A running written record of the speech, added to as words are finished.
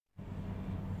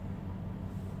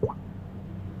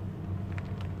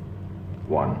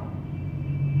One.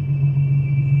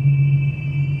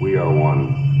 We are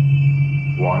one.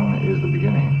 One is the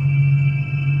beginning.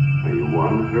 Are you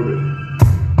one, Herbert?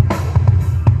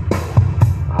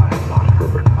 I am not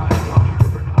Herbert. I am not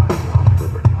Herbert. I am not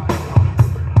Herbert. I am not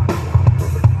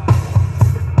Herbert. I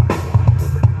am not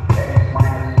Herbert. I am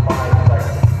not Herbert. X-5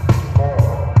 seconds.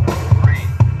 4, 3,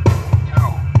 2,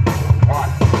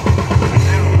 1.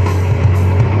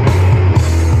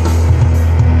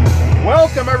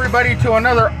 Welcome, everybody, to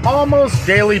another Almost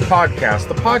Daily podcast.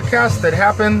 The podcast that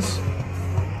happens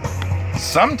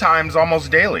sometimes almost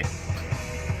daily.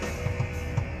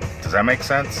 Does that make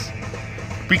sense?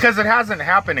 Because it hasn't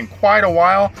happened in quite a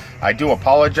while. I do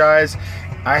apologize.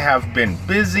 I have been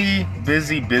busy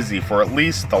for at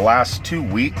least the last 2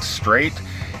 weeks straight,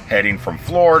 heading from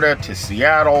Florida to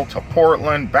Seattle to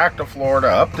Portland, back to Florida,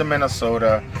 up to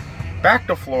Minnesota, back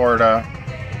to Florida.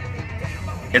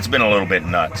 It's been a little bit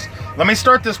nuts. Let me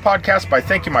start this podcast by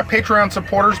thanking my Patreon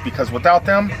supporters, because without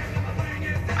them,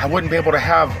 I wouldn't be able to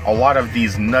have a lot of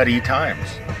these nutty times.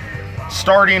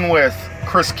 Starting with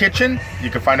Chris Kitchen. You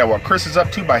can find out what Chris is up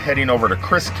to by heading over to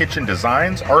Chris Kitchen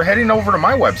Designs or heading over to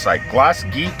my website,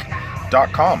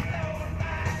 glass-geek.com.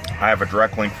 I have a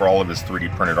direct link for all of his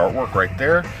 3D printed artwork right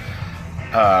there.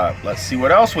 Let's see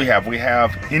what else we have. We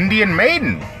have Indian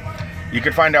Maiden. You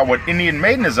can find out what Indian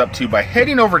Maiden is up to by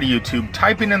heading over to YouTube,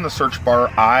 typing in the search bar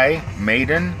I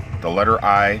Maiden, the letter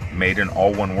I Maiden,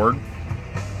 all one word.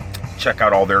 Check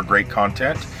out all their great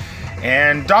content.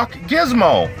 And Doc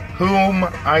Gizmo, whom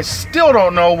I still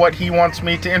don't know what he wants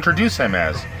me to introduce him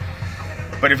as.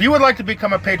 But if you would like to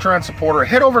become a Patreon supporter,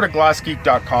 head over to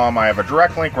glassgeek.com. I have a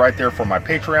direct link right there for my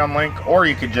Patreon link, or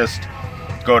you could just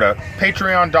go to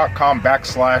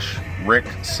patreon.com/Rick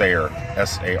Sayer,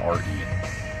 S-A-R-E.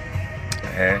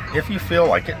 If you feel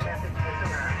like it.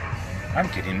 I'm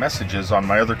getting messages on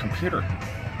my other computer.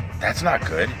 That's not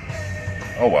good.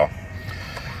 Oh well.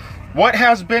 What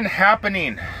has been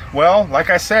happening? Well, like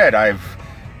I said, I've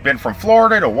been from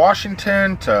Florida to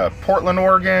Washington to Portland,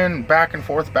 Oregon, back and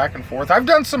forth. I've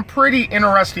done some pretty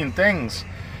interesting things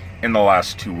in the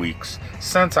last 2 weeks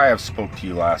since I have spoke to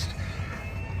you last.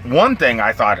 One thing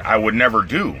I thought I would never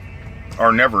do,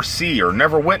 or never see, or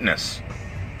never witness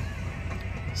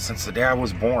since the day I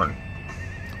was born.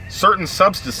 Certain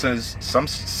substances,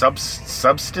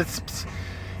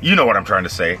 you know what I'm trying to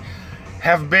say,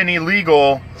 have been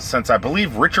illegal since, I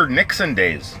believe, Richard Nixon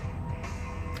days.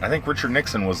 I think Richard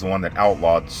Nixon was the one that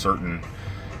outlawed certain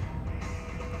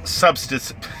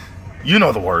substances, you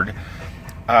know the word,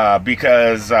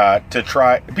 because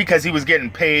he was getting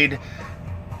paid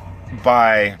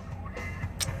by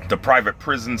the private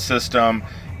prison system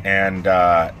and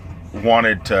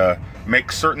wanted to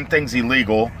make certain things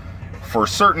illegal for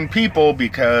certain people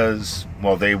because,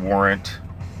 well, they weren't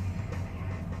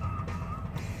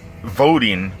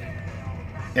voting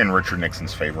in Richard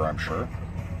Nixon's favor, I'm sure.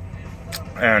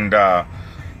 And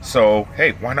so,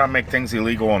 hey, why not make things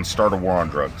illegal and start a war on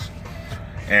drugs?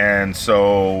 And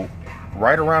so,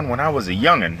 right around when I was a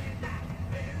youngin',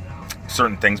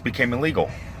 certain things became illegal.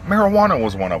 Marijuana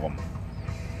was one of them.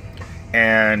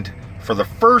 And for the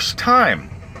first time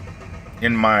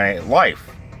in my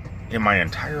life, in my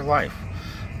entire life,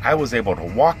 I was able to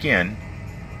walk in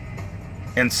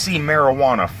and see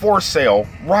marijuana for sale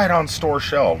right on store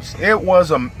shelves. It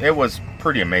was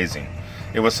pretty amazing.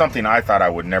 It was something I thought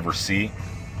I would never see.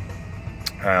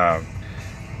 There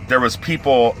was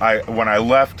people, when I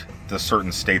left the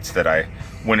certain states that I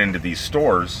went into these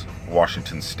stores,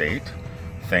 Washington State,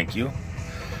 thank you.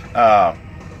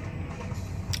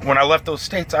 When I left those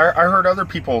states, I heard other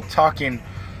people talking.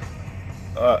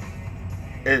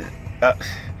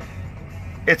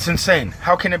 It's insane.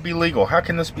 How can it be legal? How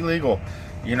can this be legal?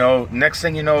 You know, next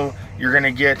thing you know, you're going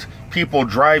to get people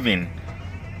driving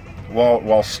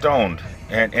while stoned.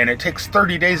 And it takes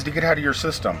 30 days to get out of your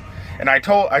system. And I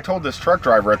told this truck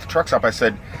driver at the truck stop, I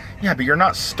said, yeah, but you're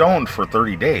not stoned for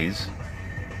 30 days.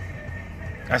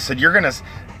 I said,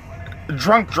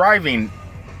 drunk driving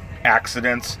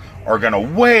accidents are going to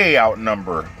way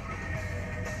outnumber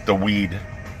the weed.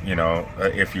 You know,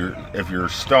 if you're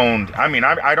stoned. I mean,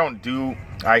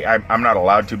 I'm not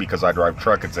allowed to because I drive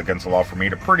truck. It's against the law for me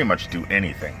to pretty much do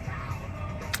anything.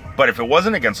 But if it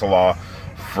wasn't against the law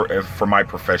for my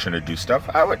profession to do stuff,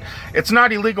 it's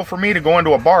not illegal for me to go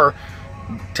into a bar,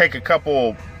 take a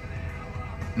couple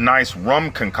nice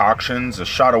rum concoctions, a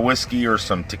shot of whiskey or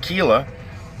some tequila.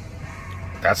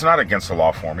 That's not against the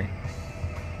law for me.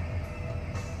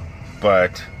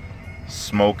 But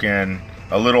smoking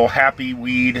a little happy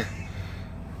weed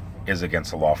is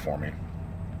against the law for me.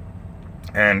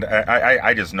 And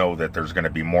I just know that there's going to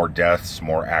be more deaths,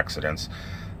 more accidents.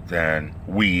 than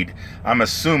weed. I'm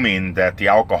assuming that the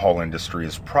alcohol industry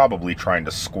is probably trying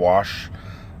to squash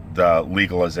the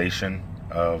legalization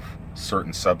of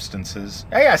certain substances.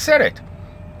 Hey, I said it!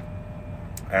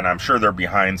 And I'm sure they're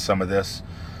behind some of this,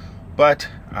 but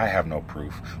I have no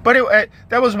proof. But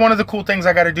that was one of the cool things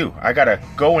I got to do. I got to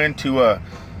go into a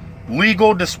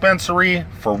legal dispensary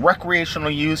for recreational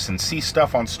use and see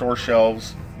stuff on store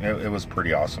shelves. It was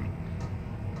pretty awesome.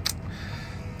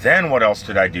 Then what else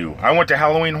did I do? I went to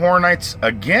Halloween Horror Nights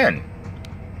again.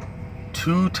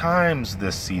 2 times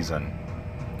this season.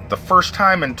 The first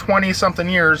time in 20-something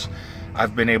years,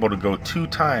 I've been able to go 2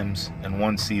 times in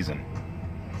one season.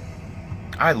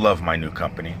 I love my new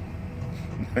company.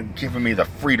 Giving me the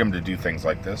freedom to do things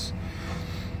like this.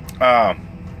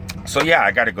 So yeah,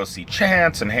 I got to go see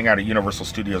Chance and hang out at Universal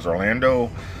Studios Orlando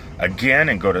again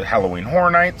and go to Halloween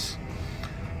Horror Nights.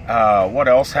 What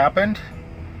else happened?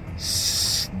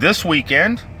 This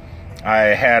weekend, I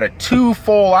had 2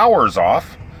 full hours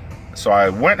off. So I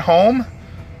went home,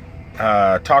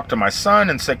 talked to my son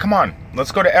and said, come on,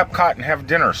 let's go to Epcot and have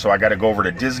dinner. So I got to go over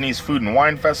to Disney's Food and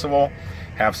Wine Festival,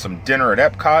 have some dinner at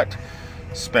Epcot,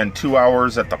 spend 2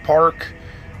 hours at the park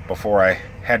before I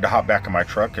had to hop back in my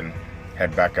truck and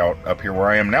head back out up here where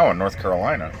I am now in North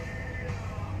Carolina.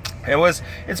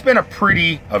 It's been a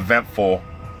pretty eventful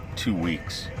 2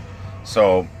 weeks.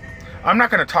 So I'm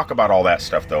not going to talk about all that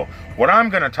stuff though. What I'm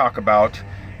going to talk about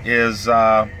is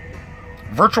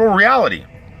virtual reality.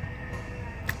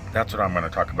 That's what I'm going to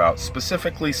talk about,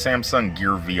 specifically Samsung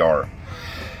Gear VR.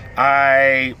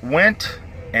 I went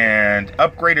and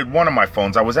upgraded one of my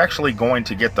phones. I was actually going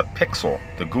to get the Pixel,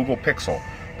 the Google Pixel,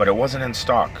 but it wasn't in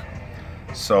stock.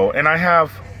 So, and I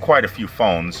have quite a few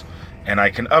phones, and I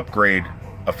can upgrade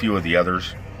a few of the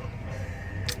others.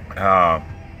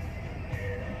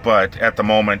 But at the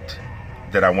moment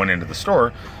that I went into the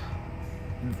store,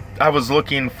 I was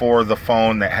looking for the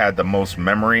phone that had the most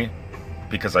memory,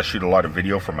 because I shoot a lot of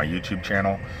video for my YouTube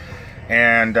channel.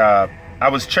 And I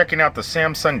was checking out the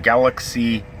Samsung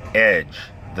Galaxy Edge,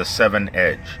 the 7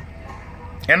 Edge.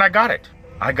 And I got it.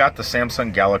 I got the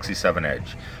Samsung Galaxy 7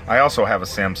 Edge. I also have a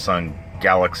Samsung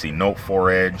Galaxy Note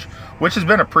 4 Edge, which has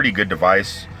been a pretty good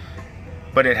device,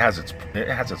 but it has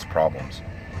its problems.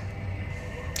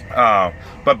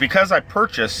 But because I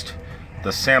purchased the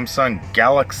Samsung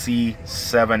Galaxy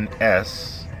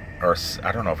 7S, or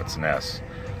I don't know if it's an S.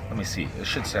 Let me see. It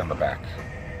should say on the back.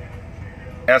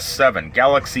 S7,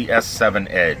 Galaxy S7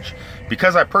 Edge.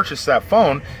 Because I purchased that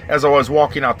phone, as I was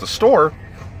walking out the store,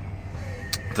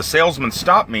 the salesman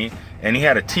stopped me, and he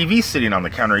had a TV sitting on the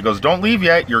counter. He goes, "Don't leave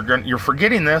yet. You're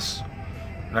forgetting this."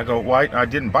 And I go, "Why? I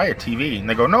didn't buy a TV." And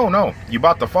they go, No, you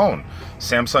bought the phone.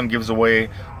 Samsung gives away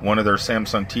one of their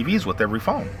Samsung TVs with every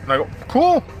phone." And I go,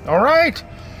 "Cool, all right."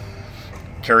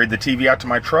 Carried the TV out to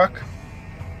my truck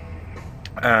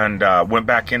and went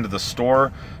back into the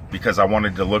store because I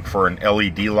wanted to look for an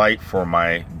LED light for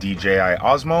my DJI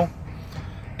Osmo.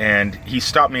 And he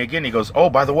stopped me again. He goes, "Oh,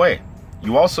 by the way,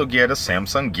 you also get a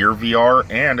Samsung Gear VR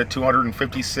and a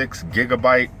 256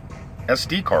 gigabyte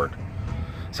SD card."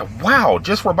 So, wow,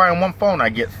 just for buying one phone, I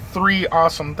get 3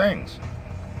 awesome things.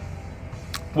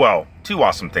 Well, 2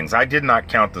 awesome things. I did not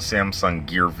count the Samsung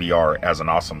Gear VR as an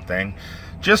awesome thing,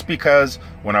 just because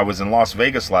when I was in Las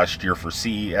Vegas last year for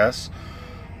CES,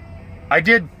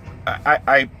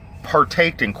 I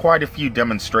partaked in quite a few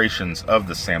demonstrations of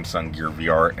the Samsung Gear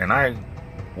VR, and I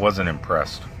wasn't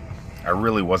impressed. I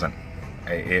really wasn't.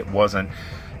 It wasn't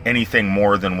anything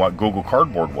more than what Google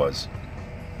Cardboard was.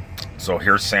 So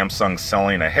here's Samsung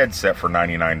selling a headset for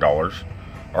 $99,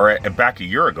 or back a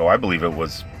year ago, I believe it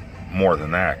was more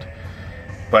than that.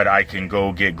 But I can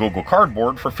go get Google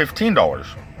Cardboard for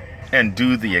 $15 and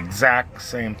do the exact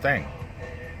same thing.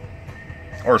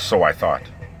 Or so I thought.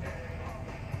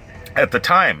 At the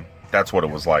time, that's what it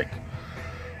was like.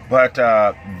 But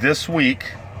this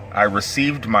week, I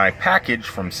received my package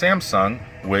from Samsung,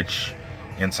 which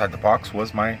inside the box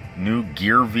was my new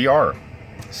Gear VR,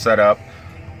 set up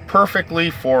perfectly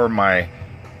for my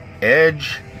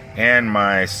Edge and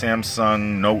my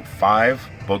Samsung Note 5.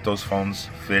 Both those phones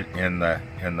fit in the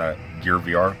Gear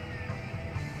VR.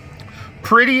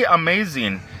 Pretty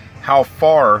amazing how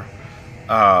far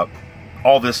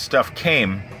all this stuff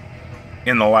came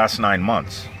in the last 9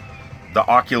 months. The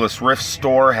Oculus Rift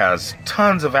store has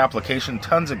tons of applications,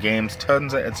 tons of games,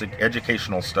 tons of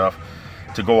educational stuff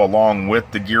to go along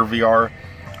with the Gear VR.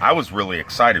 I was really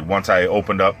excited once I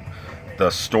opened up the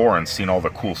store and seen all the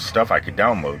cool stuff I could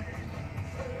download.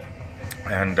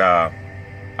 And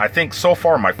I think so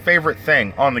far my favorite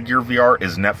thing on the Gear VR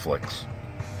is Netflix.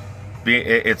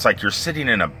 It's like you're sitting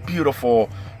in a beautiful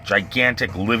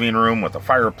gigantic living room with a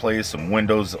fireplace and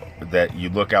windows that you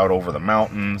look out over the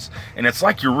mountains, and it's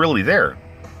like you're really there.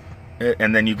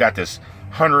 And then you got this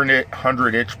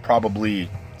 100-inch probably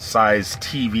size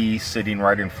TV sitting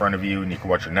right in front of you, and you can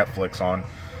watch your Netflix on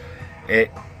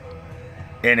it.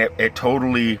 And it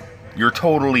totally, you're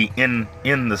totally in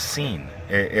the scene.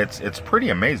 It's pretty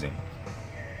amazing.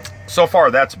 So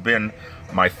far, that's been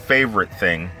my favorite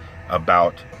thing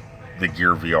about the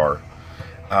Gear VR.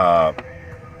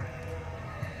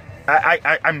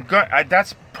 I'm good.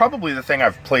 That's probably the thing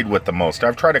I've played with the most.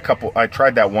 I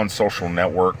tried that one social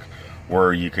network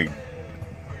where you could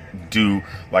do,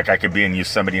 like, I could be in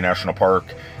Yosemite National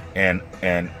Park and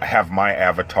have my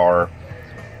avatar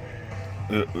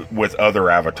with other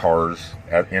avatars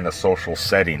in a social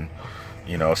setting,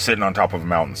 you know, sitting on top of a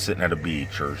mountain, sitting at a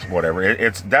beach or whatever.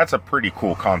 That's a pretty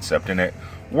cool concept, and it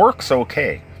works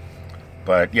okay.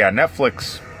 But yeah,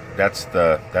 Netflix, that's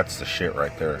the shit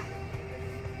right there.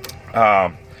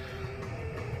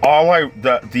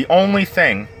 The only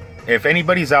thing, if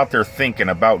anybody's out there thinking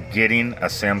about getting a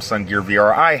Samsung Gear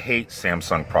VR, I hate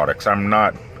Samsung products. I'm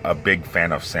not a big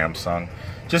fan of Samsung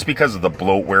just because of the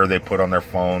bloatware they put on their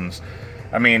phones.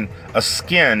 I mean, a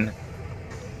skin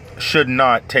should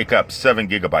not take up 7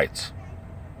 gigabytes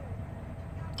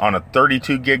on a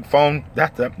 32 gig phone.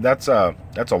 That's a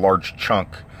large chunk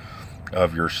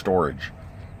of your storage.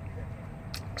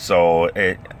 So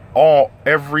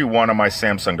every one of my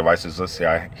Samsung devices, let's see,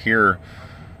 I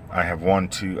have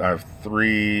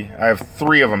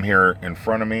 3 of them here in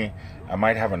front of me. I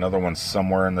might have another one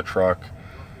somewhere in the truck.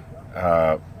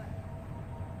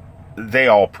 They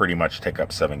all pretty much take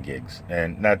up 7 gigs,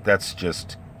 and that's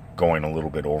just going a little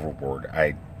bit overboard.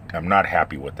 I'm not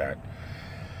happy with that.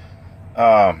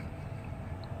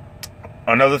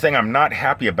 Another thing I'm not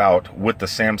happy about with the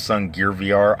Samsung Gear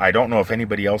VR, I don't know if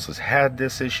anybody else has had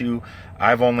this issue.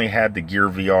 I've only had the Gear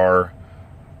VR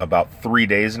about 3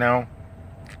 days now.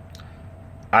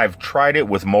 I've tried it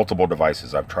with multiple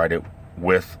devices. I've tried it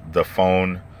with the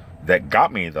phone that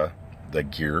got me the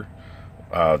Gear,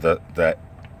 the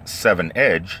 7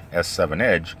 Edge, S7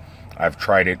 Edge. I've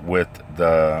tried it with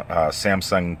the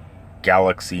Samsung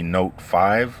Galaxy Note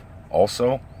 5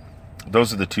 also.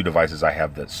 Those are the 2 devices I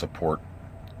have that support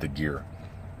the Gear.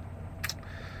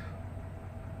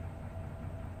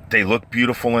 They look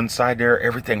beautiful inside there.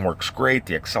 Everything works great.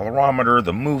 The accelerometer,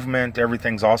 the movement,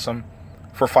 everything's awesome.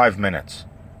 For 5 minutes.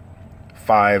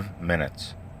 5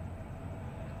 minutes.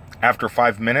 After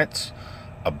 5 minutes,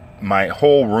 my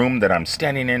whole room that I'm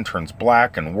standing in turns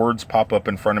black and words pop up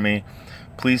in front of me.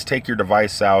 Please take your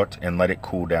device out and let it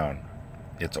cool down.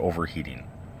 It's overheating.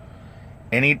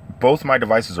 Both my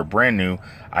devices are brand new.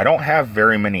 I don't have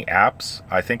very many apps.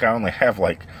 I think I only have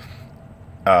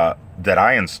that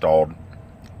I installed.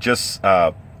 Just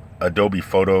Adobe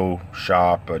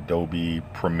Photoshop, Adobe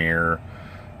Premiere,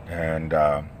 and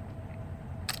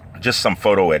just some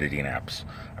photo editing apps.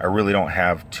 I really don't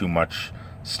have too much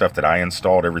stuff that I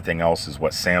installed. Everything else is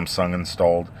what Samsung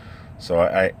installed. So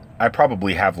I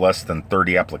probably have less than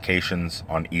 30 applications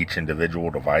on each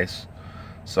individual device.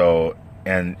 So,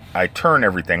 and I turn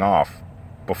everything off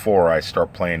before I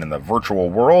start playing in the virtual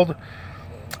world,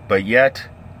 but yet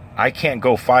I can't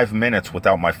go 5 minutes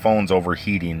without my phone's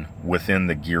overheating within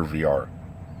the Gear VR.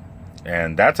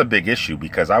 And that's a big issue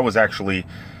because I was actually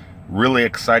really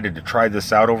excited to try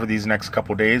this out over these next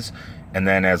couple days. And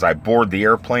then as I board the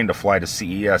airplane to fly to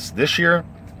CES this year,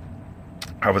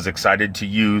 I was excited to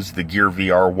use the Gear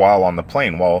VR while on the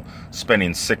plane, while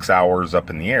spending 6 hours up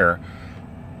in the air.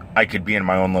 I could be in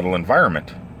my own little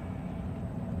environment.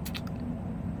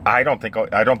 I don't think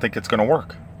it's going to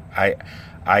work.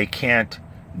 I can't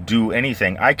do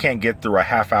anything. I can't get through a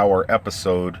half-hour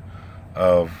episode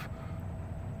of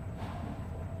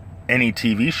any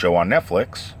TV show on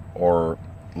Netflix, or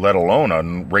let alone a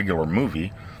regular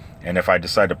movie. And if I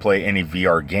decide to play any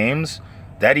VR games,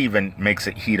 that even makes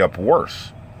it heat up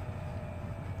worse.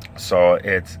 So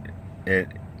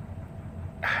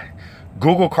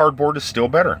Google Cardboard is still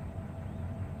better.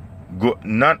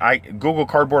 Google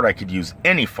Cardboard, I could use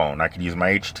any phone. I could use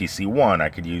my HTC One. I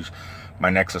could use my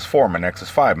Nexus 4, my Nexus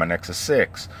 5, my Nexus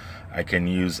 6. I can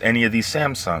use any of these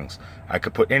Samsungs. I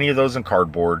could put any of those in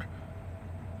Cardboard.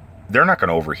 They're not going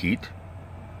to overheat.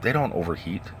 They don't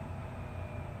overheat.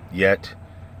 Yet,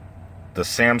 the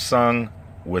Samsung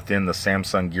within the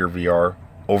Samsung Gear VR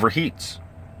overheats.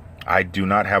 I do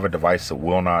not have a device that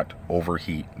will not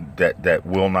overheat, that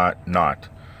will not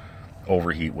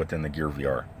overheat within the Gear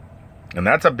VR. And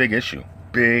that's a big issue.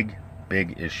 Big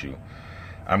issue.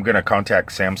 I'm going to contact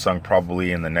Samsung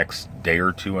probably in the next day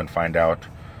or two and find out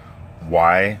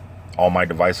why all my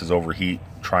devices overheat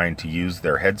trying to use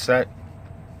their headset.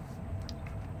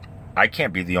 I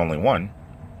can't be the only one,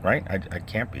 right? I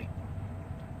can't be.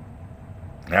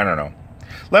 I don't know.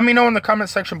 Let me know in the comment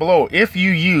section below if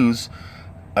you use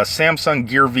a Samsung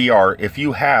Gear VR, if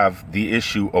you have the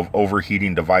issue of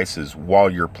overheating devices while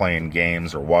you're playing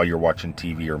games or while you're watching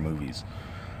TV or movies.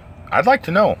 I'd like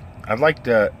to know. I'd like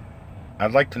to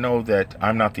know that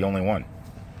I'm not the only one.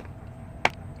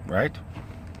 Right?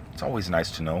 It's always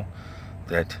nice to know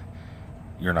that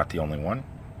you're not the only one.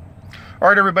 All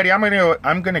right, everybody, I'm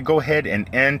gonna go ahead and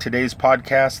end today's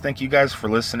podcast. Thank you guys for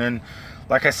listening.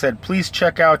 Like I said, please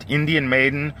check out Indian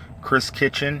Maiden, Chris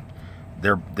Kitchen.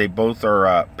 They both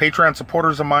are Patreon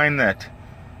supporters of mine that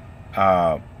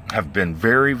have been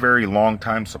very, very long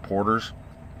time supporters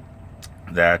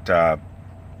that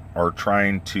are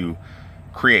trying to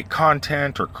create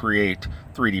content or create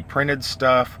 3D printed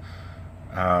stuff.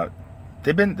 I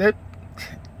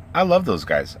love those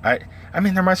guys. I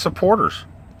mean, they're my supporters.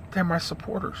 They're my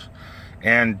supporters.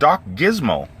 And Doc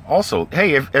Gizmo also.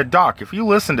 Hey, Doc, if you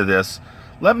listen to this,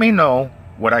 let me know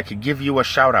what I could give you a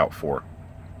shout out for.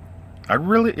 It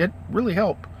really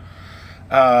helped.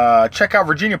 Check out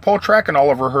Virginia Poltrack and all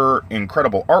of her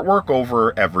incredible artwork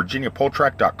over at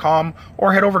virginiapoltrack.com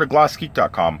or head over to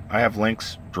glass-geek.com. I have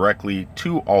links directly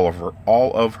to all of her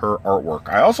artwork.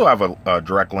 I also have a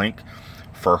direct link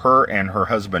for her and her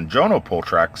husband Jono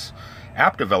Poltrack's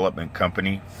app development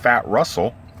company, Fat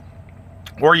Russell.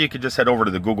 Or you could just head over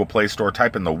to the Google Play Store,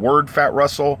 type in the word Fat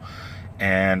Russell,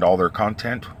 and all their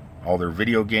content, all their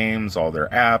video games, all their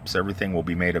apps, everything will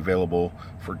be made available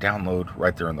for download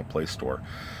right there in the Play Store.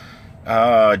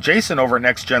 Jason over at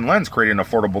Next Gen Lens creating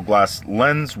affordable glass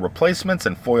lens replacements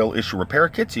and foil issue repair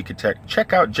kits. You can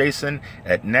check out Jason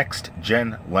at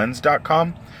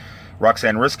nextgenlens.com.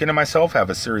 Roxanne Riskin and myself have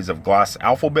a series of glass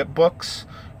alphabet books,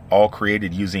 all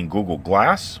created using Google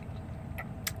Glass.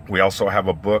 We also have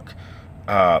a book,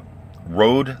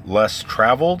 Road Less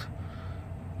Traveled,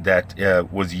 that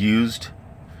was used,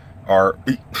 blah,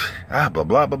 blah,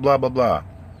 blah, blah, blah, blah.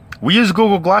 We use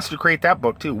Google Glass to create that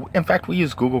book, too. In fact, we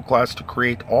use Google Glass to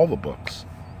create all the books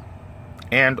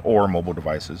and or mobile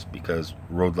devices, because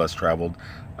Road Less Traveled,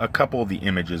 a couple of the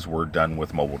images were done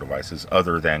with mobile devices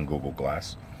other than Google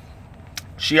Glass.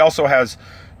 She also has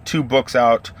 2 books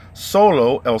out,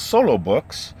 El Solo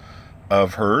books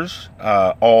of hers,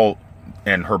 all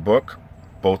in her book,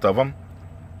 both of them,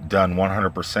 done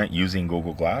 100% using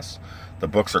Google Glass. The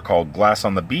books are called Glass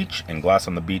on the Beach and Glass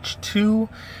on the Beach 2.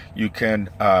 You can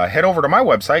head over to my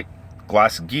website,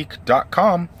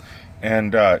 glass-geek.com,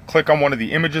 and click on one of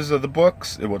the images of the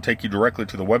books. It will take you directly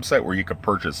to the website where you can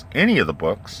purchase any of the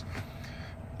books,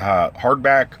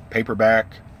 hardback,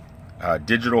 paperback,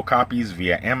 digital copies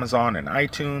via Amazon and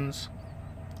iTunes.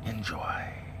 Enjoy.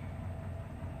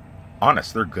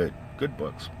 Honest, they're good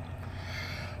books.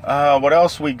 What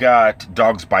else we got?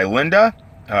 Dogs by Linda.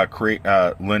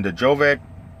 Linda Jovek,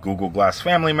 Google Glass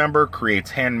family member,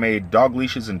 creates handmade dog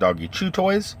leashes and doggy chew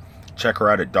toys. Check her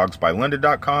out at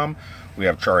dogsbylinda.com. We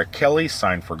have Chara Kelly,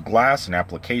 Sign for Glass, an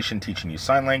application teaching you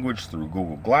sign language through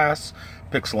Google Glass.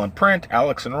 Pixel and Print,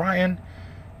 Alex and Ryan,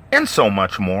 and so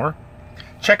much more.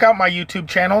 Check out my YouTube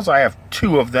channels. I have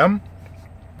 2 of them.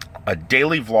 A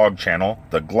daily vlog channel,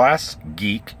 The Glass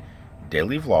Geek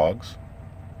Daily Vlogs,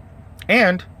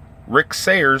 and Rick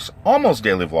Sayers Almost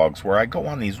Daily Vlogs, where I go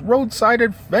on these roadside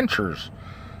adventures.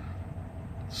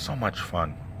 So much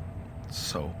fun.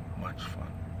 So much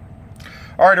fun.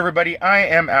 All right, everybody, I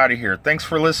am out of here. Thanks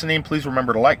for listening. Please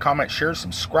remember to like, comment, share,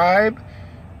 subscribe,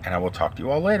 and I will talk to you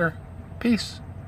all later. Peace.